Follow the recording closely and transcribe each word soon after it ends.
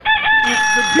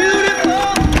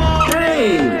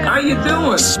Hey, how you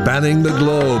doing? Spanning the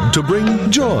globe to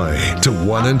bring joy to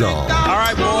one and all. All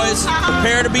right, boys,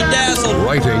 prepare to be dazzled.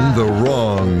 Righting the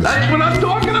wrongs. That's what I'm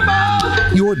talking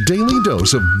about. Your daily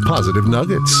dose of positive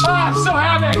nuggets. Oh, I'm so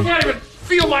happy. I can't even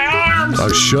feel my arms.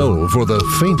 A show for the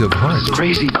faint of heart.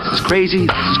 Crazy. It's crazy.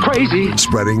 It's crazy.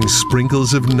 Spreading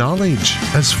sprinkles of knowledge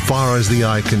as far as the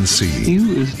eye can see.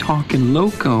 You is talking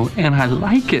loco, and I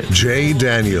like it. Jay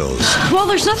Daniels. Well,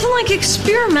 there's nothing like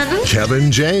experimenting.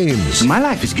 Kevin James. My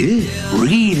life is good.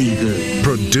 Really good.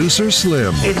 Producer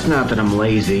Slim. It's not that I'm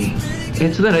lazy.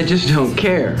 It's that I just don't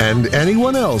care. And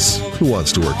anyone else who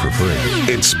wants to work for free.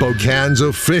 It's Spokane's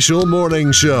official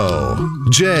morning show.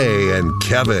 Jay and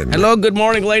Kevin. Hello, good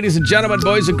morning, ladies and gentlemen,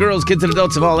 boys and girls, kids and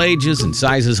adults of all ages and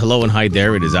sizes. Hello and hi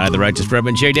there. It is I, the Righteous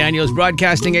Reverend Jay Daniels,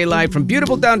 broadcasting a live from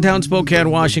beautiful downtown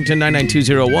Spokane, Washington,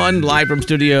 99201, live from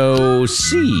Studio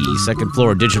C, second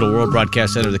floor, Digital World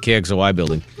Broadcast Center, the KXOY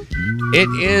building. It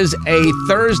is a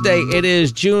Thursday. It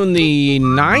is June the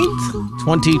 9th,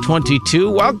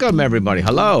 2022. Welcome, everybody.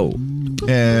 Hello.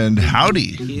 And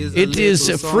howdy. It is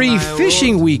a free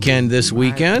fishing weekend this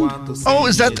weekend. Oh,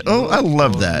 is that? Oh, I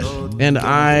love that. And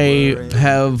I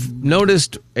have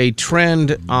noticed a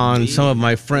trend on some of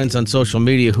my friends on social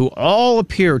media who all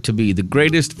appear to be the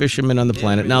greatest fishermen on the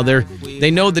planet. Now,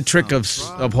 they know the trick of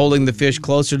holding the fish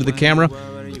closer to the camera.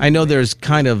 I know there's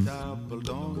kind of...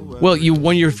 Well,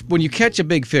 when you catch a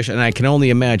big fish, and I can only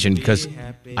imagine because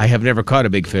I have never caught a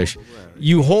big fish,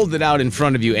 you hold it out in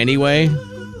front of you anyway.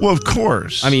 Well, of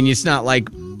course. I mean, it's not like,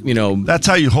 that's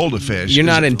how you hold a fish. You're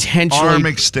not intentionally... Arm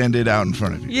extended out in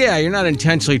front of you. Yeah, you're not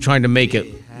intentionally trying to make it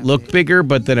look bigger,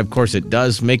 but then, of course, it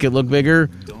does make it look bigger.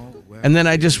 And then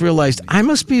I just realized I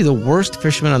must be the worst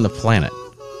fisherman on the planet.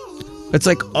 It's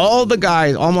like all the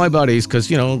guys, all my buddies, because,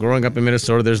 growing up in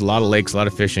Minnesota, there's a lot of lakes, a lot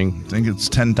of fishing. I think it's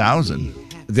 10,000.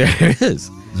 There it is.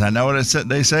 Is that not what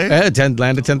they say?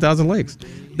 Land of 10,000 lakes.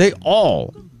 They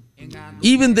all,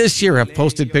 even this year, have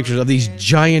posted pictures of these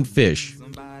giant fish.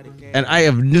 And I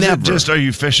have never... Are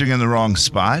you fishing in the wrong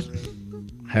spot?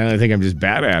 I think I'm just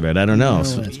bad at it. I don't know.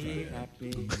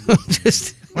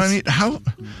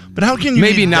 How can you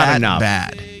maybe be not that enough.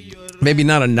 bad? Maybe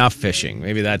not enough fishing.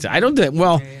 Maybe that's...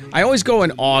 I always go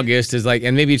in August,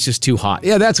 and maybe it's just too hot.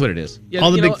 Yeah, that's what it is. Yeah,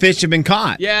 all the big fish have been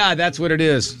caught. Yeah, that's what it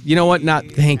is. You know what?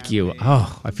 Thank you.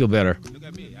 Oh, I feel better.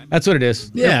 That's what it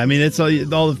is. Yeah, I mean, it's all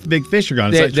the big fish are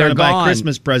gone. It's like trying to buy a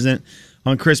Christmas present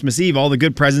on Christmas Eve. All the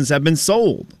good presents have been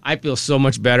sold. I feel so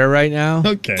much better right now.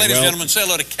 Okay, ladies and gentlemen, say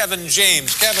hello to Kevin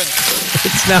James. Kevin.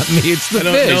 It's not me, it's the fish.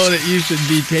 I don't know that you should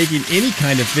be taking any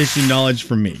kind of fishing knowledge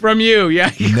from me. From you,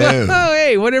 yeah. No. Oh,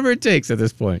 hey, whatever it takes at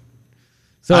this point.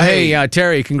 So, hey,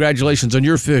 Terry, congratulations on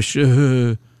your fish.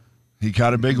 He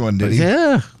caught a big one, did he?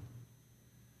 Yeah.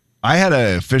 I had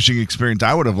a fishing experience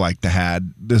I would have liked to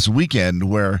had this weekend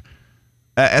where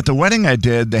at the wedding I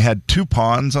did, they had 2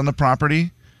 ponds on the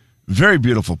property. Very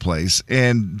beautiful place.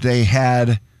 And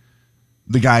the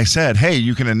guy said, hey,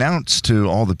 you can announce to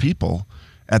all the people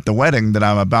at the wedding that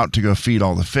I'm about to go feed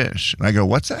all the fish. And I go,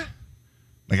 what's that?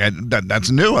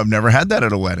 That's new. I've never had that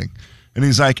at a wedding. And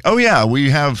he's like, oh, yeah, we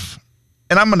have...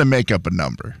 And I'm going to make up a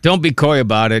number. Don't be coy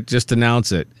about it. Just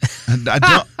announce it.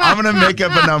 I'm going to make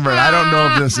up a number, and I don't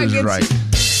know if this is right.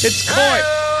 It's coy.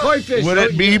 Koi fish. Would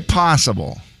it be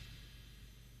possible?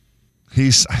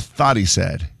 I thought he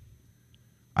said,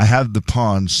 I have the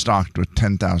pond stocked with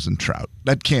 10,000 trout.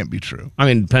 That can't be true. I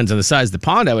mean, it depends on the size of the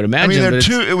pond, I would imagine. I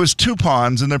mean, it was 2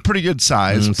 ponds, and they're pretty good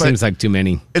size. But seems like too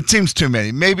many. It seems too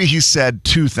many. Maybe he said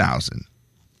 2,000.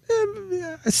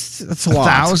 That's a lot.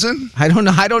 1,000? I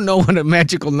don't know what a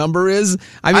magical number is.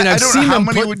 I mean, I've seen how them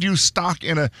many would you stock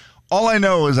in a... All I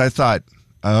know is I thought,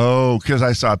 because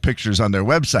I saw pictures on their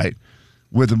website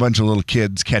with a bunch of little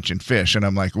kids catching fish, and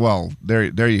I'm like, well,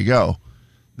 there you go.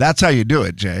 That's how you do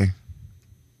it, Jay.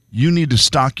 You need to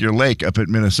stock your lake up at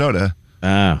Minnesota.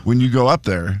 When you go up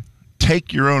there,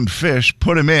 take your own fish,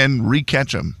 put them in,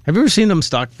 re-catch them. Have you ever seen them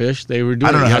stock fish? They were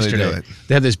doing it yesterday. How they do it.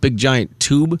 They have this big giant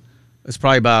tube. It's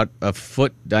probably about a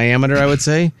foot diameter, I would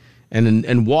say,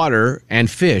 and water and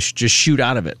fish just shoot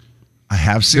out of it. I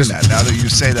have seen that. Now that you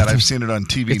say that, I've seen it on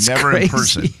TV, it's never crazy. In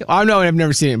person. Oh, no, I've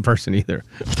never seen it in person either.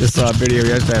 Just saw a video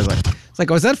yesterday. I was like,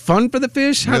 was that fun for the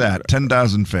fish? Look at that,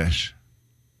 10,000 fish.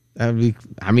 That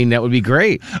would be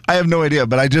great. I have no idea,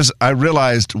 but I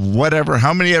realized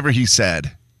how many ever he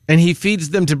said. And he feeds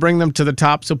them to bring them to the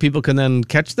top so people can then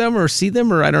catch them or see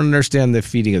them, or I don't understand the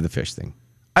feeding of the fish thing.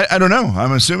 I don't know.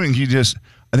 I'm assuming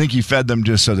I think he fed them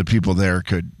just so the people there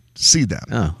could see them.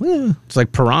 Oh, yeah. It's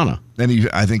like piranha. And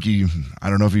I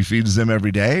don't know if he feeds them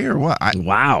every day or what.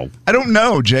 Wow. I don't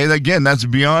know, Jay. Again, that's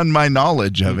beyond my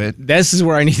knowledge of it. This is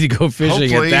where I need to go fishing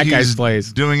Hopefully at that guy's he's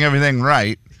place. doing everything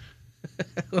right.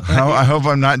 I hope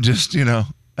I'm not just,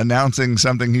 announcing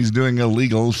something he's doing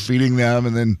illegal, feeding them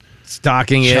and then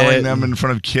stalking killing them in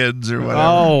front of kids or whatever.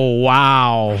 Oh,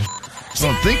 wow. I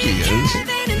don't think he is.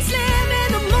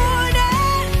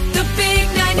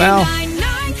 Well,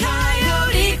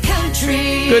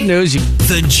 good news.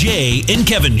 The Jay and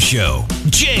Kevin Show.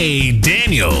 Jay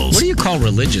Daniels. What do you call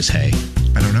religious hay?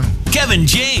 I don't know. Kevin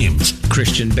James.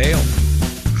 Christian Bale.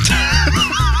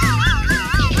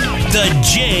 The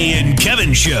Jay and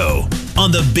Kevin Show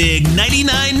on the Big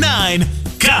 99.9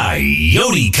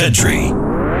 Coyote Country.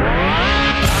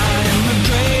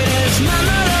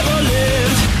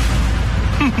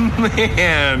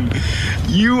 Man,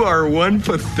 you are one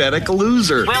pathetic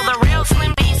loser. Will the real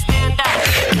Slim B stand up?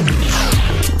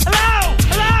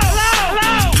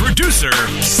 Hello! Producer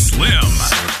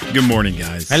Slim. Good morning,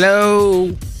 guys.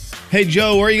 Hello. Hey,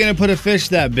 Joe, where are you going to put a fish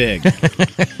that big?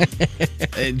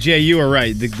 Jay, you are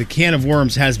right. The can of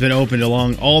worms has been opened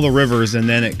along all the rivers, and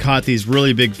then it caught these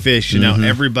really big fish, and now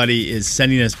everybody is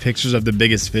sending us pictures of the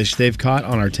biggest fish they've caught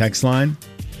on our text line.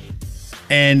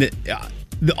 And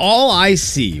all I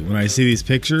see when I see these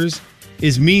pictures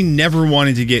is me never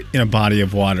wanting to get in a body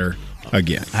of water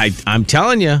again. I'm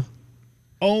telling you.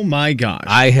 Oh, my gosh.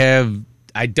 I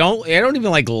don't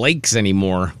even like lakes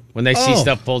anymore. When they see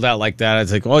stuff pulled out like that,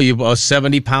 it's like, oh, you a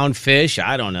 70-pound fish?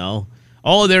 I don't know.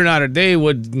 Oh, they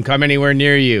wouldn't come anywhere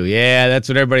near you. Yeah, that's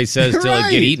what everybody says till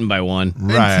they get eaten by one.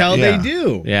 Right. Until they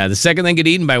do. Yeah, the second they get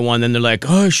eaten by one, then they're like,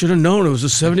 oh, I should have known it was a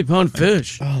 70-pound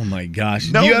fish. Oh, my gosh.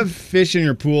 Do you have fish in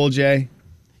your pool, Jay?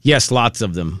 Yes, lots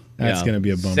of them. That's going to be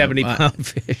a bummer. 70-pound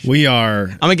fish.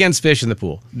 I'm against fish in the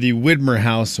pool. The Widmer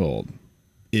household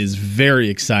is very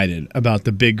excited about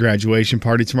the big graduation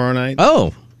party tomorrow night.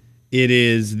 Oh. It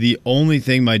is the only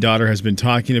thing my daughter has been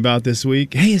talking about this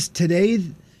week. Hey, is tonight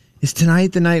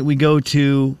the night we go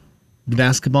to the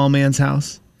basketball man's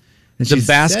house? And the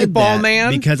basketball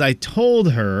man? Because I told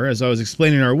her, as I was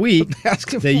explaining our week,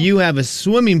 that you have a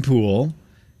swimming pool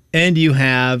and you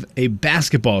have a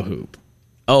basketball hoop.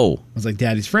 Oh. I was like,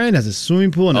 Daddy's friend has a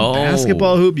swimming pool and a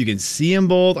basketball hoop. You can see them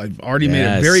both. I've already made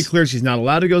it very clear she's not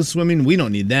allowed to go swimming. We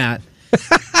don't need that.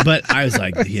 But I was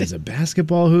like, he has a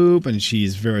basketball hoop, and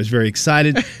was very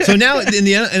excited. So now, in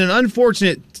an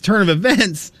unfortunate turn of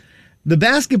events, the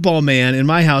basketball man in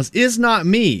my house is not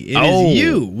me. It is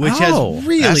you, which has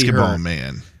really basketball hurt.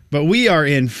 Man. But we are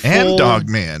in full... And dog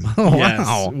man. Oh, yes,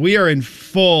 wow. We are in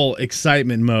full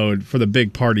excitement mode for the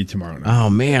big party tomorrow night. Oh,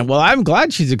 man. Well, I'm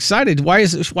glad she's excited. Why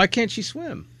can't she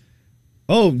swim?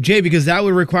 Oh, Jay, because that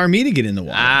would require me to get in the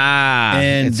water.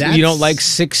 And you don't like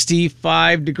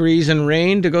 65 degrees and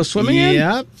rain to go swimming in?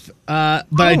 Yep.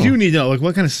 But I do need to know,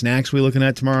 what kind of snacks are we looking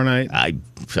at tomorrow night?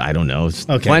 I don't know. It's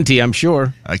plenty, I'm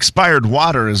sure. Expired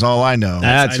water is all I know.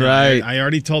 That's right. I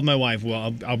already told my wife,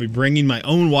 I'll be bringing my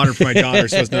own water for my daughter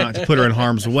so as not to put her in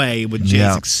harm's way with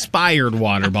Jay's expired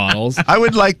water bottles. I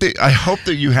hope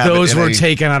that you have those were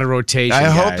taken out of rotation. I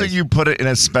hope that you put it in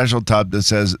a special tub that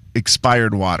says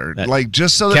expired water.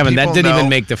 Just so that Kevin, people that didn't know, even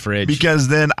make the fridge. Because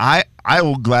then I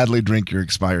will gladly drink your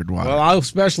expired water. Well, I'll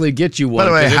especially get you one. By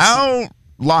the way, how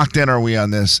locked in are we on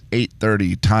this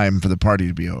 8:30 time for the party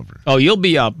to be over? Oh, you'll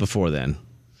be up before then.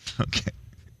 Okay.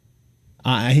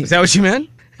 Is that what you meant?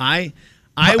 I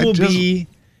will be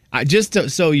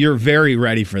so you're very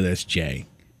ready for this, Jay.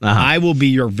 I will be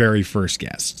your very first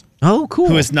guest. Oh, cool.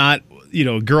 Who is not,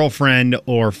 girlfriend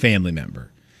or family member.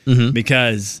 Mm-hmm.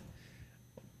 Because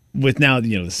with now, the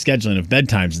scheduling of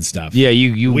bedtimes and stuff. Yeah,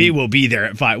 we will be there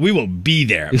at 5. We will be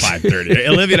there at 5:30.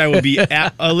 Olivia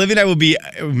and I will be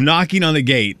knocking on the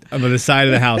gate on the side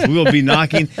of the house. We will be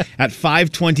knocking at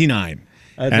 5:29.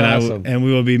 That's awesome. And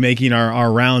we will be making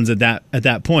our rounds at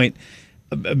that point,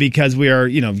 because we are,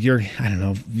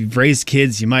 you've raised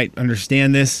kids, you might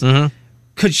understand this. Mm-hmm.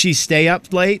 Could she stay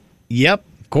up late? Yep.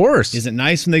 Of course. Is it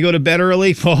nice when they go to bed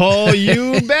early? Oh,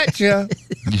 you betcha.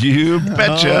 You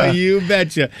betcha. Oh, you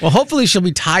betcha. Well, hopefully she'll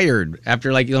be tired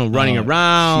after running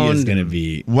around. She is going to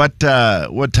be. What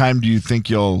time do you think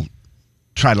you'll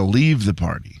try to leave the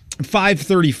party?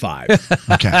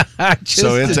 5:35. Okay.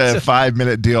 So it's a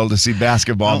 5-minute deal to see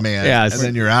Basketball Man, and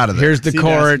then you're out of there. Here's the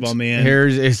court.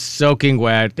 It's soaking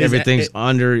wet.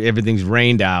 Everything's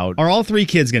rained out. Are all 3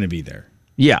 kids going to be there?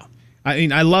 Yeah. I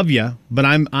mean, I love you, but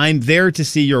I'm there to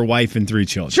see your wife and 3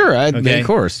 children. Sure, of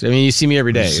course. I mean, you see me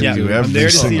every day. Yeah, I'm there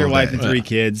to see your wife and 3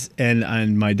 kids,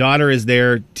 and my daughter is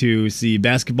there to see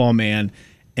Basketball Man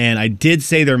And I did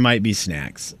say there might be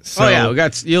snacks. So we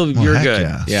got you're heck good.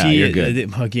 yeah. Yeah, you're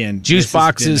good. Again, Juice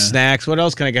boxes, snacks. What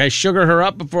else can I get? Sugar her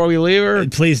up before we leave her?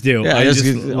 Please do. Yeah, it's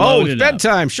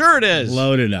bedtime. Sure it is.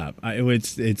 Load it up.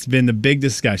 It's been the big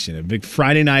discussion, a big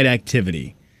Friday night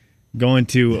activity. Going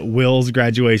to Will's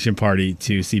graduation party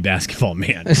to see Basketball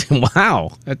Man.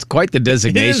 Wow, that's quite the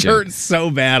designation. It has hurt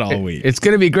so bad all week. It's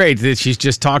going to be great that she's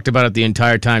just talked about it the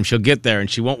entire time. She'll get there and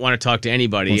she won't want to talk to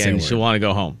anybody, and she'll want to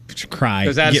go home. She'll cry.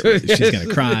 She's That's going to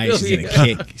cry. She's going to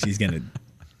kick. She's going to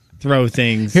throw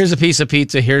things. Here's a piece of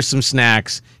pizza. Here's some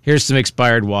snacks. Here's some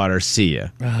expired water. See ya.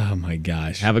 Oh my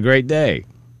gosh. Have a great day.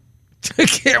 I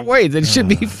can't wait. It should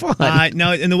be fun.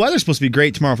 No, and the weather's supposed to be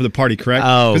great tomorrow for the party, correct?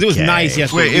 Oh, because it was nice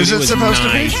yesterday. Wait, is it supposed to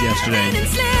be? Yesterday.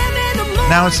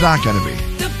 Now it's not going to be.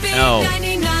 No.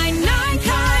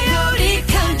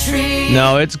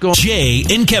 No, it's going. Jay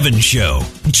and Kevin Show.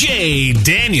 Jay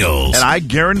Daniels. And I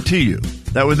guarantee you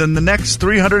that within the next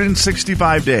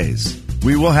 365 days,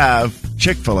 we will have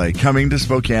Chick-fil-A coming to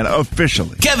Spokane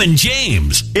officially. Kevin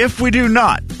James. If we do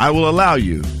not, I will allow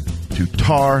you to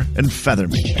tar and feather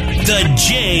me. The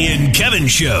Jay and Kevin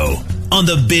Show on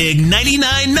the Big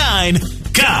 99.9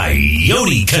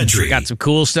 Coyote Country. Got some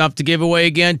cool stuff to give away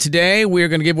again today. We're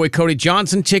going to give away Cody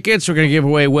Johnson tickets. We're going to give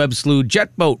away Webb Slew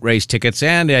Jet Boat Race tickets.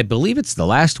 And I believe it's the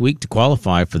last week to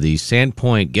qualify for the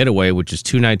Sandpoint Getaway, which is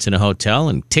 2 nights in a hotel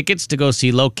and tickets to go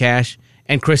see Locash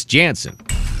and Chris Jansen.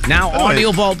 Now,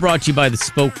 Audio Vault brought to you by the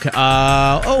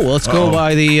let's go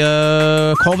by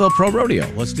the Colville Pro Rodeo.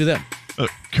 Let's do that.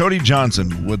 Cody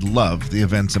Johnson would love the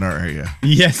events in our area.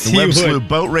 Yes, the he Webb would. Slew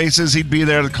boat races, he'd be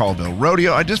there. The Colville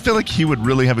Rodeo. I just feel like he would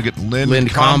really have a good Lind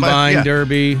Combine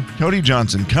Derby. Cody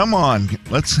Johnson, come on.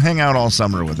 Let's hang out all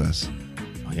summer with us.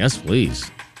 Oh, yes, please.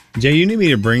 Jay, you need me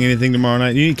to bring anything tomorrow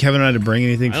night? You need Kevin and I to bring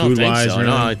anything I don't think food-wise? so.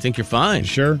 No, I think you're fine.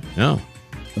 Sure? No.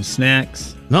 Some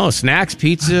snacks? No, snacks,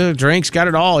 pizza, drinks, got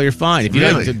it all. You're fine. If you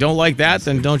Really? don't like that,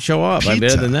 then don't show up. I'm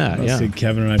better than that. Let's Yeah. see,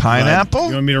 Kevin and I Pineapple?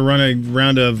 You want me to run a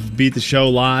round of Beat the Show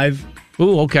live?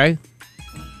 Ooh, okay.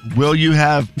 Will you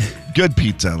have good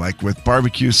pizza, like with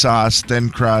barbecue sauce, thin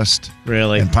crust,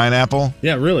 Really? and pineapple?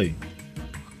 Yeah, really.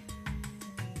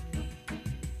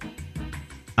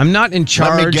 I'm not in Let me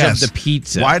charge of guess. the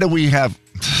pizza. Why do we have...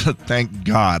 Thank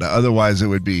God. Otherwise, it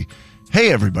would be,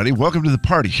 hey, everybody, welcome to the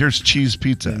party. Here's cheese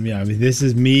pizza. Yeah, I mean, this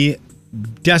is me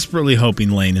desperately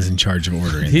hoping Lane is in charge of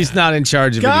ordering. He's not in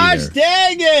charge of it Gosh either.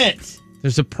 dang it!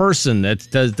 There's a person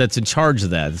that's in charge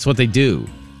of that. That's what they do.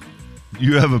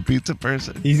 You have a pizza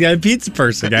person? He's got a pizza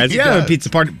person, guys. He You got a does. pizza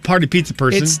party pizza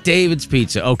person. It's David's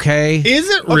Pizza, okay? Is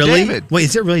it Oh, really? David. Wait,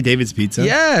 is it really David's Pizza?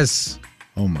 Yes.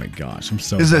 Oh my gosh, I'm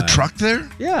so Is there a glad. truck there?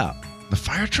 Yeah. The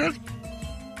fire truck?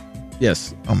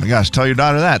 Yes. Oh my gosh, tell your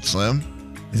daughter that, Slim.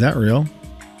 Is that real?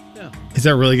 Yeah. Is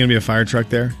that really going to be a fire truck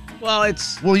there? Well,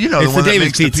 it's Well, you know, It's the one the that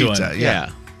David's makes the Pizza pizza. one. Yeah.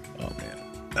 yeah. Oh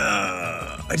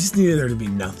man. I just needed there to be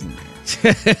nothing there.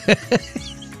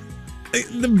 The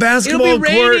It'll basketball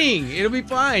be court. raining. It'll be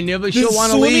fine. Yeah, but The she'll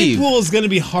want to swimming leave. pool is going to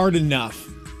be hard enough.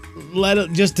 Let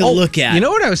it just to Oh, look at. you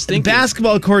know what I was thinking? The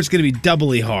basketball court's going to be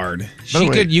doubly hard. She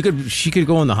could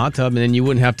go in the hot tub and then you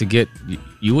wouldn't have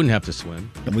to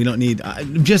swim. We don't need.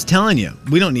 I'm just telling you,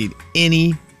 we don't need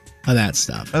any of that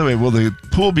stuff. By the way, will the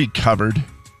pool be covered?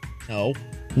 No.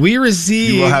 We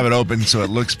receive. You will have it open so it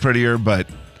looks prettier, but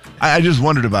I just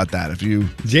wondered about that. If you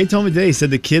Jay told me today, he said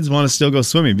the kids want to still go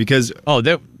swimming because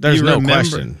there's you no remember-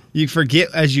 question. You forget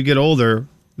as you get older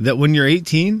that when you're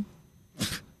 18,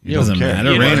 it doesn't care.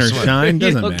 matter. You Rain don't or swim. shine,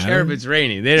 doesn't You don't matter. care if it's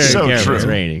raining. They don't So care true. if it's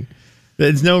raining.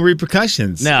 There's no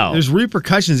repercussions. No. There's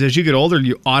repercussions as you get older.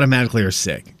 You automatically are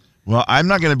sick. Well, I'm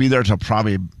not going to be there till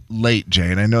probably late,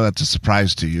 Jay, and I know that's a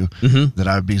surprise to you that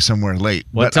I would be somewhere late.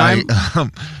 What But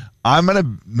time? I'm going to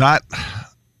not.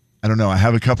 I don't know. I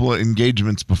have a couple of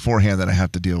engagements beforehand that I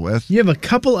have to deal with. You have a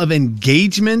couple of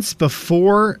engagements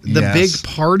before the Yes. big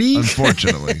party.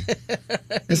 Unfortunately,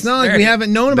 It's not like we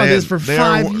haven't known about this for they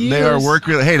 5 years. They are work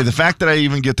related. Hey, the fact that I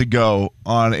even get to go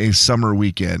on a summer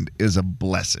weekend is a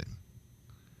blessing.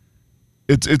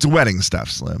 It's wedding stuff,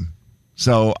 Slim.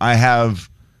 So I have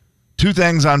 2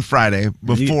 things on Friday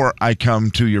before I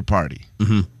come to your party,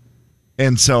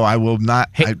 and so I will not.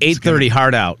 Hey, 8:30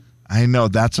 hard out. I know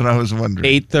that's what I was wondering.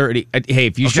 8:30. Hey,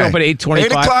 if you show up at 8:25.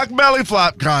 8 o'clock belly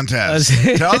flop contest.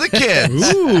 Tell the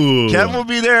kids. Ooh. Kevin will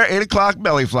be there. 8 o'clock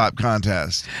belly flop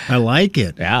contest. I like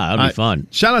it. Yeah, that'll be fun.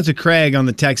 Shout out to Craig on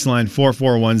the text line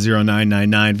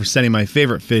 4410999 for sending my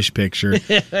favorite fish picture.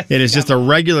 It is just a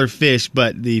regular fish,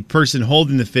 but the person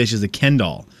holding the fish is a Ken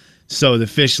doll. So the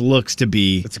fish looks to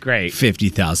be It's great.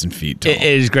 50,000 feet tall. It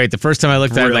is great. The first time I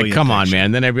looked at it, like, Brilliant come on, picture.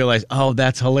 man. Then I realized, oh,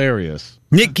 that's hilarious.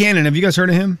 Nick Cannon, have you guys heard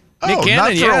of him? Oh, Nick not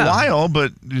Cannon, for yeah. a while,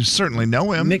 but you certainly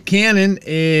know him. Nick Cannon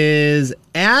is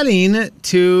adding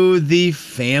to the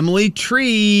family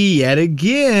tree yet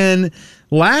again.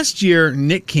 Last year,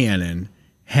 Nick Cannon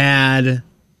had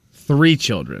 3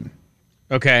 children.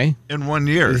 Okay. In 1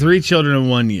 year. 3 children in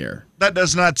 1 year. That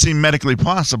does not seem medically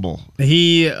possible.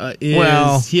 He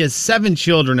has 7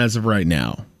 children as of right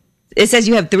now. It says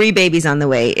you have 3 babies on the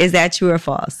way. Is that true or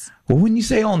false? Well, when you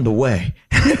say on the way,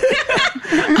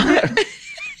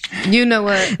 You know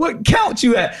what? what count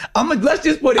you at? Let's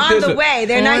just put it On this the way.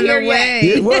 They're On not the here yet. way.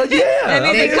 Yeah, well, yeah. That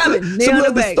means they're coming. They're So on the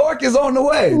the way. stork is on the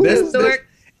way. Stork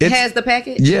it's- has the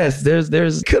package? Yes,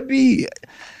 there's could be,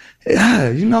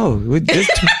 with this.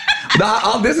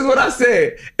 This is what I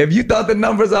said. If you thought the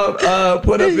numbers I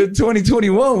put up in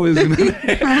 2021 was, Wait till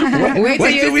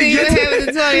you see what happens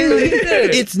in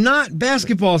 2022. It's not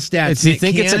basketball stats. Do you Nick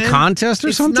think it's a Cannon. contest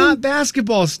or something? It's not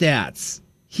basketball stats.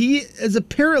 He is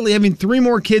apparently having 3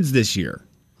 more kids this year.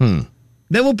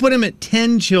 That will put him at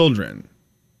 10 children.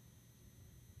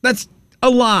 That's a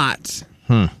lot.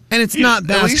 And it's not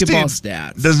At least basketball he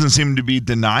stats. Doesn't seem to be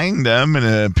denying them, and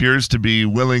appears to be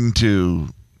willing to,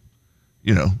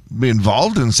 be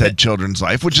involved in said children's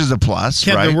life, which is a plus,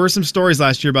 Kevin, right? there were some stories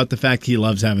last year about the fact he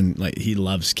loves he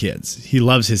loves kids. He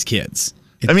loves his kids.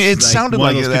 I mean, it It's sounded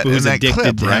one like of those that people in who's that addicted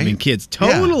clip, to right? having kids.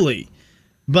 Yeah. Totally.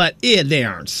 But they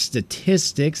aren't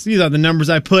statistics. These are the numbers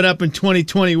I put up in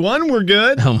 2021 were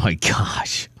good. Oh my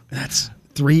gosh. That's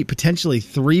potentially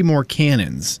 3 more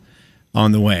cannons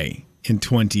on the way in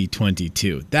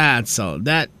 2022. That's all. Well, Are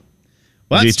you that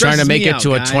trying to stresses make me it out,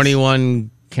 to a guys.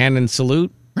 21 cannon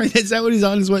salute? Right? Is that what he's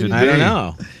on his way to do? I don't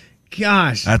know.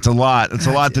 Gosh. That's a lot. It's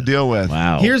a lot to deal with.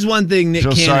 Wow. Here's one thing Nick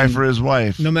Feel Cannon, sorry for his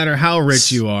wife. no matter how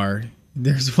rich you are,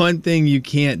 there's one thing you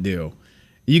can't do.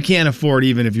 You can't afford,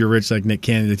 even if you're rich like Nick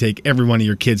Cannon, to take every one of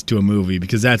your kids to a movie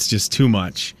because that's just too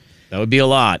much. That would be a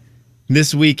lot.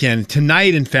 This weekend,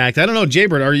 tonight, in fact, I don't know,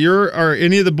 Jaybird, are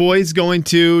any of the boys going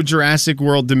to Jurassic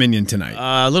World Dominion tonight?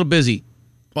 A little busy.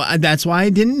 Well, that's why I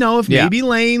didn't know if maybe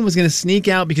Lane was going to sneak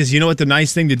out because you know what the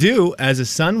nice thing to do as a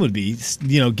son would be,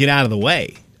 get out of the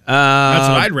way. That's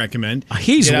what I'd recommend.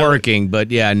 He's working, but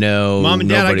no. Mom and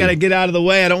Dad, nobody. I got to get out of the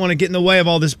way. I don't want to get in the way of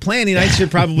all this planning. I should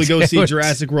probably go see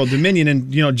Jurassic World Dominion.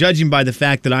 And, judging by the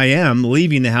fact that I am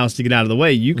leaving the house to get out of the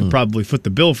way, you could probably foot the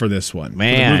bill for this one. For the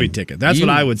Man, movie ticket. That's what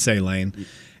I would say, Lane.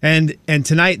 And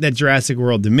tonight that Jurassic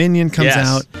World Dominion comes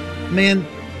out. Man,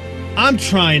 I'm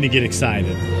trying to get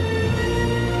excited.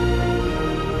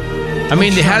 I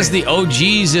mean, it has the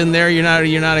OGs in there. You're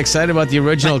not excited about the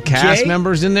original cast Jay,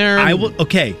 members in there? I will.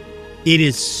 Okay, it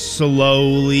is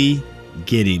slowly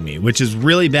getting me, which is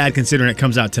really bad considering it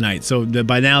comes out tonight. So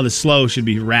by now the slow should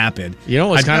be rapid. You know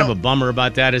what's kind of a bummer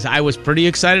about that is I was pretty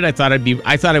excited. I thought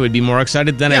I would be more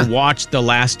excited. Then I watched the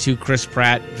last 2 Chris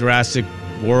Pratt Jurassic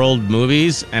World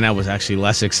movies, and I was actually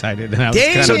less excited. And I was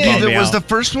kind of So bummed was out. the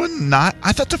first one not?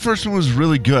 I thought the first one was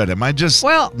really good. Am I just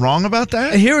wrong about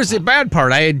that? Here's the bad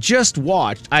part. I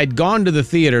had gone to the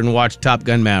theater and watched Top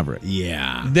Gun Maverick.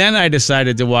 Yeah. Then I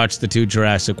decided to watch the 2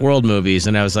 Jurassic World movies,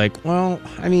 and I was like, well,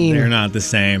 I mean, They're not the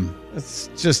same. it's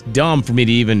just dumb for me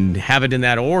to even have it in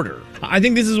that order. I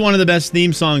think this is one of the best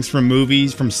theme songs from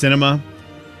movies, from cinema.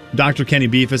 Dr. Kenny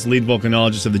Beefus, lead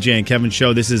volcanologist of the Jay and Kevin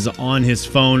Show. This is on his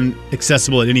phone,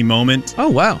 accessible at any moment. Oh,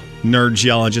 wow. Nerd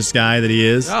geologist guy that he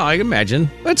is. Oh, I can imagine.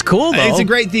 That's cool, though. It's a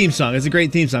great theme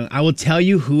song. I will tell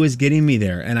you who is getting me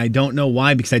there, and I don't know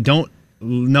why, because I don't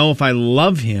know if I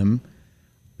love him.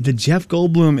 The Jeff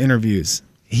Goldblum interviews.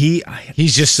 He's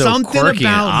just so something quirky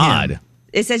and about odd. him.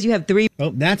 It says you have 3.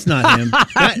 Oh, that's not him.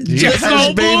 Jeff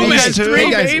Goldblum has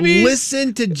 3 guys, babies?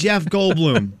 listen to Jeff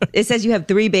Goldblum. It says you have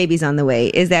 3 babies on the way.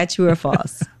 Is that true or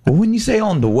false? well, when you say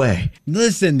on the way,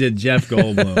 Listen to Jeff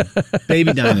Goldblum.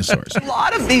 Baby dinosaurs. A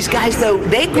lot of these guys, though,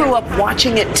 they grew up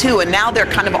watching it too, and now they're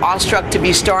kind of awestruck to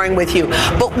be starring with you.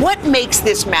 But what makes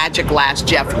this magic last,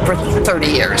 Jeff, for 30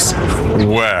 years?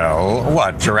 Well,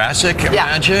 what, Jurassic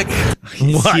magic?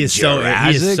 What, He is so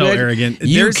arrogant.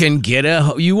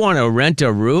 You want to rent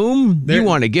a room? You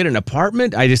want to get an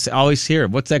apartment? I just always hear,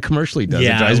 what's that commercial he does?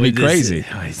 It drives me crazy.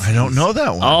 I don't know that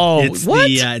one. Oh, it's what?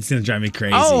 it's going to drive me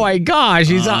crazy. Oh, my gosh.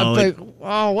 He's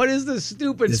what is this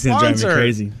stupid It's going to drive sponsor? me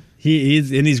crazy.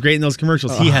 He's great in those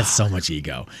commercials. He has so much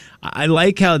ego. I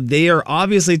like how they are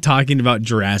obviously talking about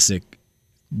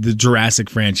the Jurassic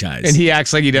franchise. And he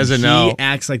acts like he doesn't know. He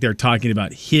acts like they're talking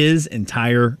about his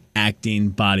entire acting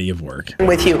body of work.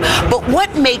 With you. But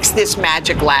what makes this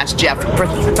magic last, Jeff, for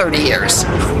 30 years?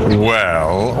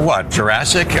 Well, what,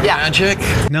 Jurassic magic?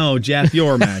 No, Jeff,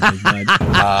 your magic,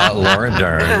 bud. Laura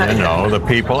Dern, the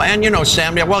people. And,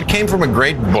 Sam, well, it came from a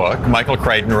great book. Michael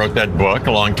Crichton wrote that book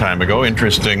a long time ago.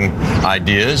 Interesting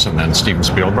ideas. And then Steven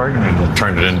Spielberg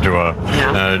turned it into a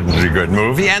good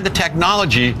movie. And the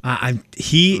technology.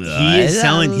 He is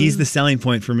selling. He's the selling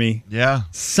point for me. Yeah.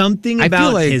 Something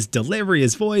about his delivery,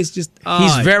 his voice, just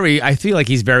I feel like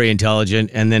he's very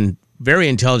intelligent, and then very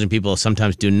intelligent people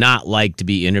sometimes do not like to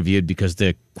be interviewed because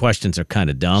the questions are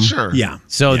kind of dumb. Sure. Yeah.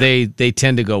 So they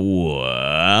tend to go,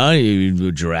 what? You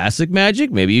do Jurassic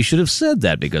magic? Maybe you should have said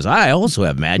that because I also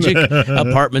have magic.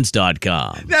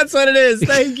 Apartments.com. That's what it is.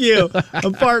 Thank you.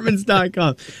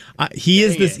 Apartments.com. He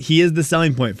is the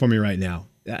selling point for me right now.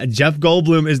 Jeff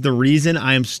Goldblum is the reason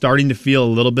I am starting to feel a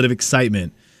little bit of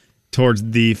excitement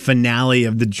towards the finale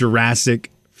of the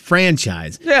Jurassic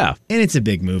franchise. Yeah. And it's a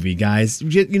big movie, guys.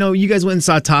 You guys went and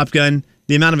saw Top Gun.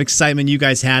 The amount of excitement you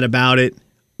guys had about it,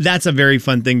 that's a very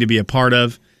fun thing to be a part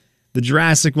of. The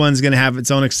Jurassic one's going to have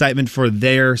its own excitement for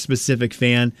their specific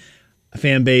fan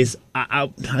base. I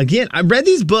read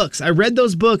these books. I read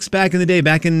those books back in the day,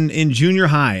 back in junior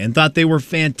high, and thought they were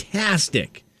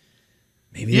fantastic.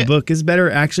 Maybe the book is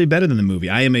actually better than the movie.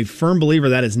 I am a firm believer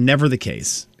that is never the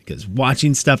case. Because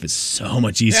watching stuff is so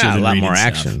much easier than reading a lot more stuff.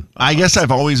 action. I guess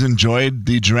I've always enjoyed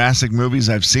the Jurassic movies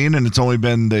I've seen, and it's only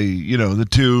been the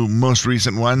two most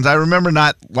recent ones. I remember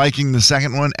not liking the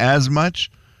second one as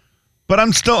much, but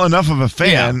I'm still enough of a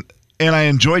fan, and I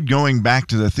enjoyed going back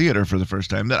to the theater for the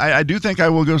first time that I do think I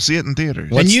will go see it in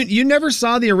theaters. And you never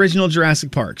saw the original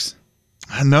Jurassic Parks?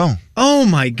 No. Oh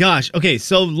my gosh. Okay,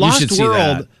 so Lost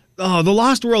World. Oh, The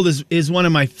Lost World is one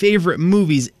of my favorite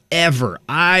movies ever.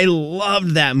 I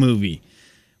loved that movie,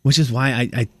 which is why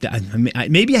I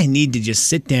maybe I need to just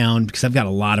sit down because I've got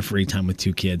a lot of free time with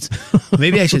two kids.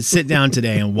 Maybe I should sit down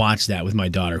today and watch that with my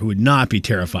daughter, who would not be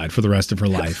terrified for the rest of her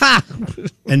life,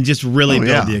 and just really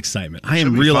build the excitement. I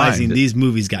am realizing these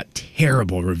movies got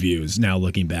terrible reviews now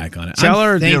looking back on it. Tell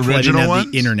her the original original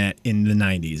ones? The internet in the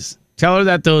 90s. Tell her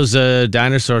that those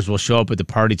dinosaurs will show up at the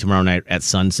party tomorrow night at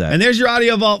sunset. And there's your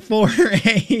Audio Vault for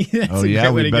we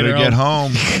better get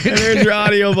home. And there's your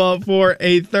Audio Vault for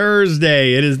a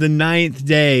Thursday. It is the 9th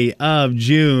day of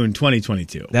June,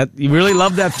 2022. You really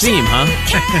love that theme, huh?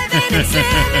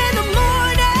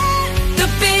 The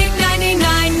big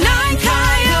 99.9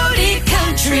 Coyote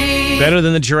Country. Better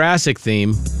than the Jurassic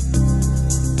theme.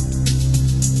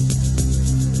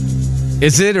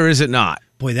 Is it or is it not?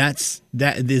 Boy, is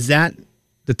that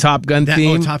the Top Gun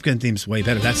theme? Oh, Top Gun theme's way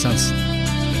better. That sounds.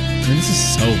 This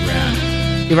is so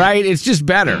rad. Right? It's just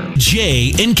better.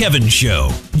 Jay and Kevin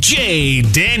Show. Jay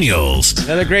Daniels.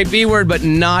 Another great B word, but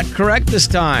not correct this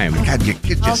time. God, you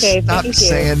could just stop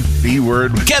saying B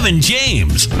word. Kevin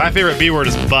James. My favorite B word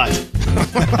is butt.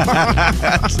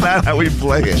 That's not how we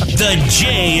play it. The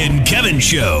Jay and Kevin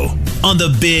Show on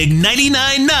the big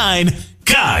 99.9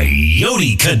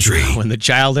 Coyote Country. When the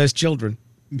child has children.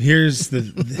 Here's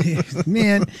the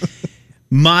man.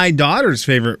 My daughter's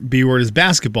favorite B word is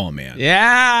basketball man.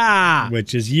 Yeah.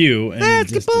 Which is you. And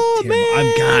basketball man.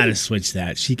 I've got to switch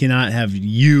that. She cannot have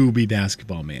you be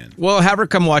basketball man. Well, have her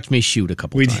come watch me shoot a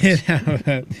couple times. We did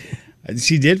have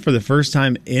she did for the first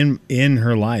time in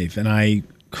her life. And I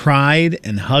cried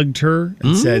and hugged her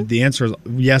and said the answer is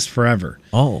yes forever.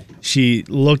 Oh. She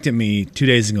looked at me 2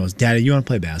 days ago and goes, Daddy, you want to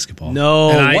play basketball? No,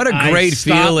 what a great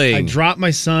feeling. I dropped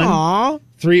my son. Aww.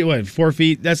 4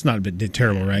 feet? That's not a bit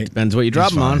terrible, right? Depends what you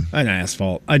drop him on. On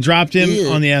asphalt. I dropped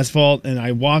him on the asphalt and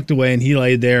I walked away and he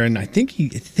laid there and I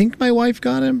think my wife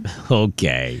got him.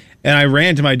 Okay. And I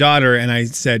ran to my daughter and I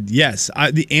said, yes.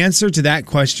 The answer to that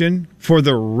question for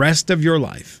the rest of your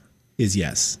life is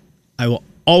yes. I will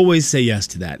always say yes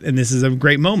to that. And this is a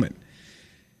great moment.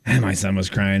 And my son was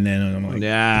crying then, and I'm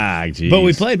like, geez. But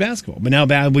we played basketball. But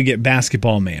now we get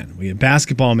basketball man. We get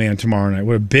basketball man tomorrow night.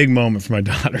 What a big moment for my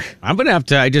daughter. I'm going to have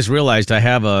to, I just realized I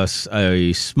have a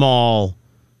small,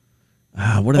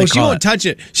 what do they call it? She won't touch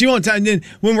it. She won't touch it.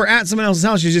 When we're at someone else's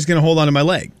house, she's just going to hold on to my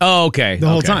leg. Oh, okay. The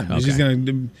whole time. Okay. She's going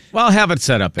to I'll have it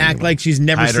set up act anyway. like she's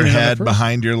never Hide seen her another head person.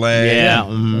 behind your leg.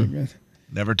 Yeah.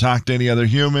 Never talk to any other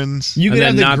humans. You could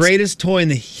have the greatest toy in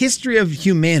the history of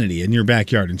humanity in your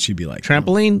backyard, and she'd be like,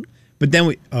 trampoline? But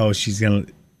then she's going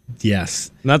to,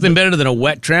 Yes. Nothing better than a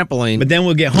wet trampoline. But then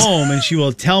we'll get home and she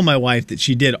will tell my wife that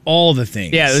she did all the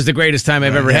things. Yeah, it was the greatest time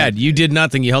I've ever had. You did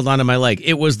nothing. You held onto my leg.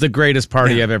 It was the greatest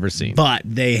party I've ever seen. But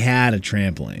they had a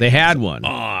trampoline. They had one.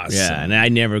 Awesome. Yeah, and I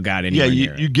never got anywhere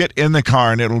near you get in the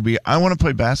car and it'll be, I want to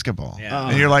play basketball. Yeah.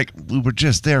 And you're like, we were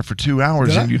just there for 2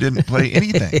 hours and you didn't play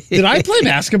anything. Did I play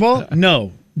basketball?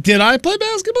 No. Did I play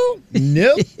basketball?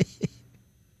 Nope.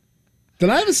 Did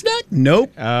I have a snack?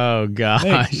 Nope. Oh, gosh.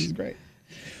 This is great.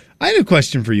 I have a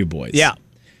question for you boys. Yeah.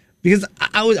 Because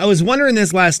I was wondering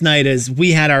this last night as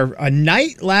we had a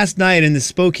night last night in the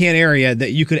Spokane area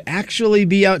that you could actually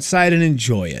be outside and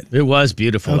enjoy it. It was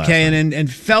beautiful last night. And it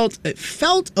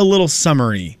felt a little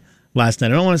summery last night.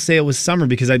 I don't want to say it was summer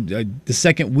because the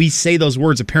second we say those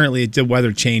words, apparently the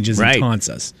weather changes and taunts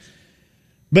us.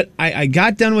 But I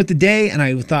got done with the day and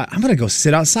I thought, I'm going to go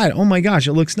sit outside. Oh my gosh,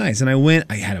 it looks nice. And I went,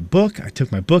 I had a book. I took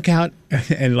my book out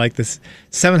and like this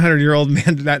 700-year-old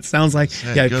man, that sounds like,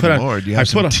 I put on, you have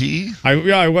some tea?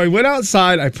 I went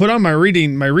outside. I put on my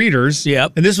readers.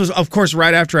 Yep. And this was, of course,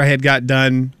 right after I had got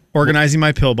done organizing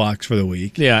my pillbox for the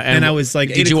week. Yeah. And I was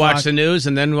like, 8 o'clock. Did you watch the news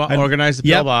and then organize the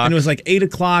pillbox? And it was like 8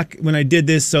 o'clock when I did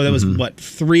this. So that was,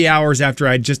 3 hours after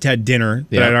I just had dinner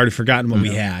that I'd already forgotten what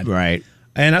we had. Right.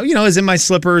 And, I was in my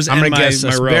slippers I'm and going to guess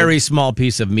my a robe. very small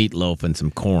piece of meatloaf and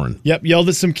some corn. Yep, yelled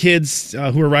at some kids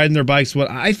who were riding their bikes. What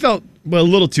I felt a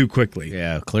little too quickly.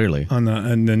 Yeah, clearly. In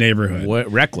the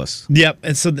neighborhood. Reckless. Yep,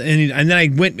 and so and then I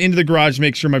went into the garage to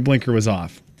make sure my blinker was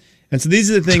off. And so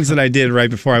these are the things that I did right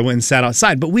before I went and sat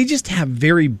outside. But we just have a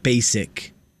very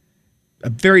basic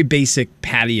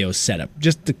patio setup.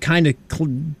 Just the kind of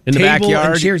in the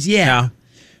backyard? And chairs. Yeah.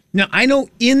 Now, I know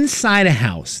inside a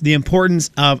house the importance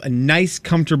of a nice,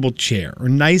 comfortable chair or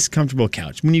nice, comfortable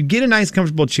couch. When you get a nice,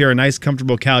 comfortable chair, a nice,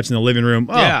 comfortable couch in the living room,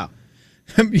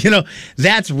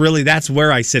 that's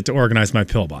where I sit to organize my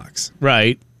pillbox.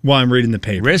 Right. While I'm reading the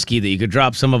paper. Risky that you could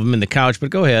drop some of them in the couch,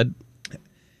 but go ahead.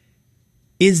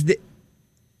 Is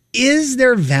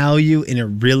there value in a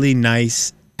really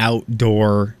nice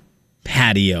outdoor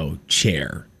patio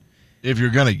chair? If you're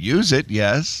going to use it,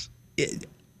 yes.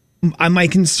 My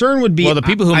concern would be... Well, the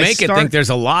people who make it think there's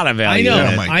a lot of value.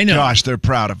 Oh my gosh, they're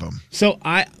proud of them. So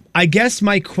I guess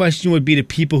my question would be to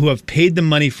people who have paid the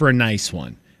money for a nice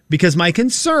one. Because my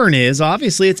concern is,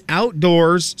 obviously, it's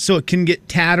outdoors, so it can get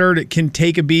tattered, it can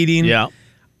take a beating. Yeah.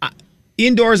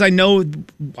 Indoors, I know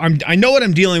what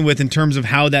I'm dealing with in terms of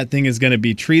how that thing is going to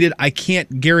be treated. I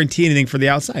can't guarantee anything for the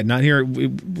outside. Not here.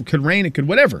 It could rain. It could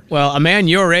whatever. Well, a man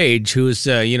your age who's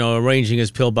arranging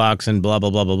his pillbox and blah blah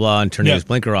blah blah blah and turning his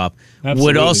blinker off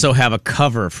would also have a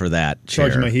cover for that chair.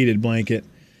 Charge my heated blanket.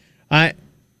 I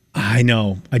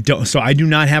know. I don't. So I do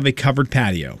not have a covered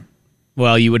patio.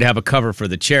 Well, you would have a cover for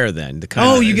the chair then.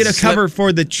 You get a cover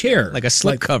for the chair, like a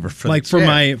slip cover for like the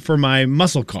chair. for my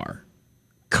muscle car.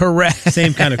 Correct.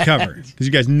 Same kind of cover. Because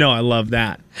you guys know I love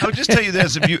that. I'll just tell you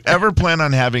this. If you ever plan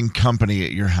on having company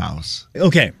at your house.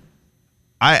 Okay.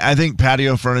 I think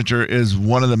patio furniture is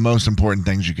one of the most important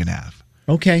things you can have.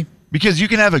 Okay. Because you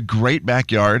can have a great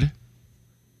backyard.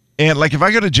 And like if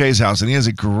I go to Jay's house and he has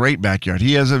a great backyard.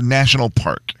 He has a national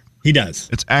park. He does.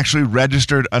 It's actually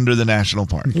registered under the national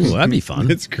park. Ooh, that'd be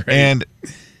fun. It's great. And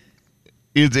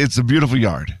it's a beautiful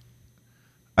yard.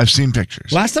 I've seen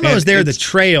pictures. Last time I was there, the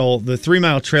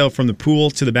 3-mile trail from the pool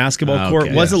to the basketball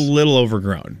court was a little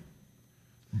overgrown.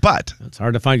 But it's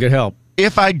hard to find good help.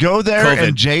 If I go there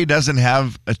and Jay doesn't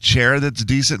have a chair that's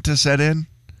decent to sit in,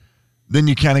 then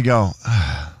you kind of go.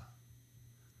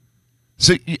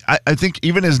 So I think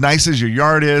even as nice as your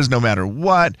yard is, no matter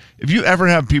what, if you ever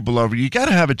have people over, you got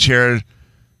to have a chair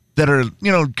that are,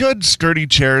 good, sturdy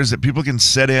chairs that people can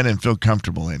sit in and feel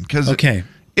comfortable in. Because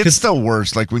it's the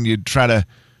worst. Like when you try to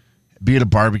be at a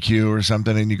barbecue or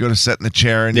something and you go to sit in the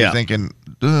chair and you're thinking,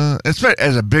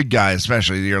 as a big guy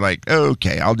especially, you're like,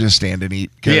 okay, I'll just stand and eat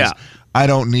because I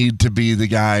don't need to be the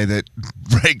guy that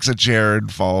breaks a chair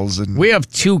and falls. And we have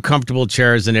 2 comfortable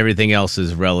chairs and everything else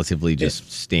is relatively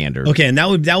just standard. Okay, and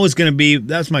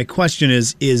that's my question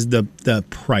is the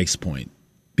price point.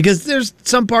 Because there's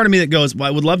some part of me that goes, well,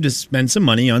 I would love to spend some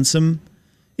money on some.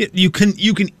 You can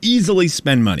easily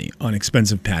spend money on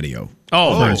expensive patio.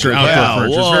 Furniture, outdoor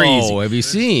furniture. It's very easy. Have you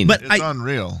seen? But it's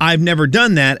unreal. I've never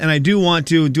done that, and I do want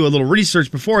to do a little research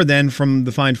before then from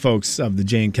the fine folks of the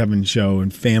Jay and Kevin Show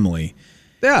and family.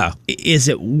 Yeah. Is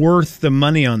it worth the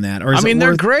money on that? Or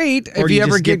they're great. If you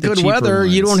ever get good weather,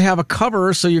 you don't have a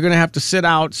cover, so you're going to have to sit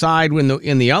outside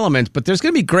in the elements. But there's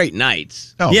going to be great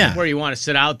nights. Oh, yeah. Where you want to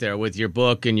sit out there with your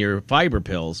book and your fiber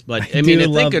pills. But I think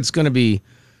it's going to be.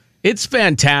 It's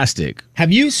fantastic.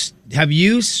 Have you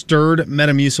stirred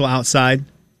Metamucil outside?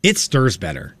 It stirs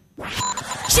better.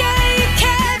 Jay